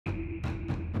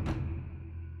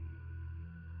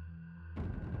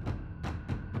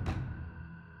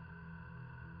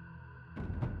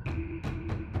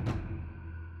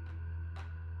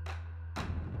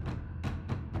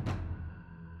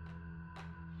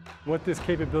What this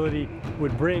capability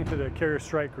would bring to the Carrier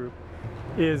Strike Group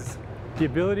is the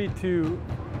ability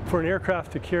for an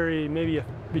aircraft to carry maybe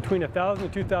between 1,000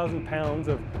 and 2,000 pounds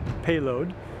of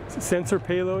payload, sensor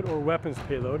payload or weapons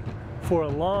payload, for a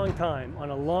long time on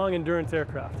a long endurance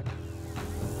aircraft.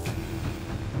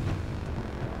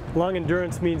 Long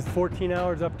endurance means 14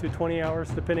 hours up to 20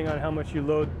 hours, depending on how much you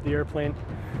load the airplane,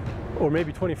 or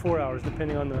maybe 24 hours,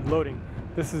 depending on the loading.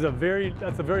 That's a very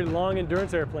long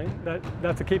endurance airplane.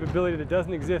 That's a capability that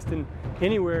doesn't exist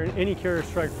anywhere in any Carrier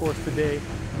Strike Force today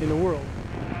in the world.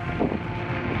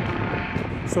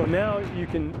 So now you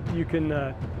can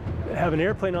have an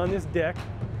airplane on this deck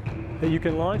that you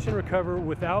can launch and recover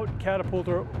without catapult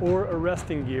or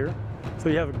arresting gear. So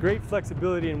you have a great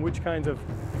flexibility in which kinds of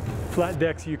flat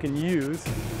decks you can use.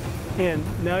 And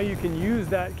now you can use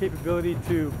that capability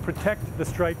to protect the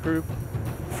strike group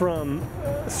from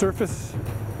surface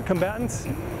combatants.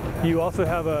 You also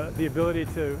have the ability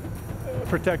to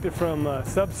protect it from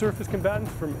subsurface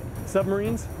combatants, from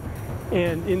submarines.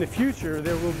 And in the future,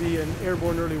 there will be an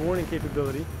airborne early warning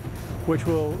capability, which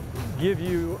will give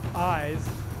you eyes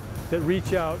that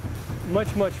reach out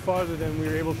much, much farther than we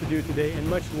are able to do today, and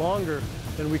much longer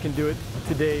than we can do it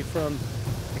today from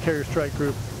a Carrier Strike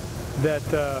Group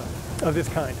of this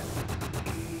kind.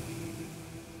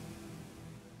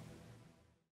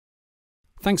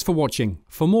 Thanks for watching.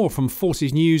 For more from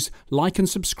Forces News, like and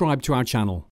subscribe to our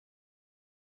channel.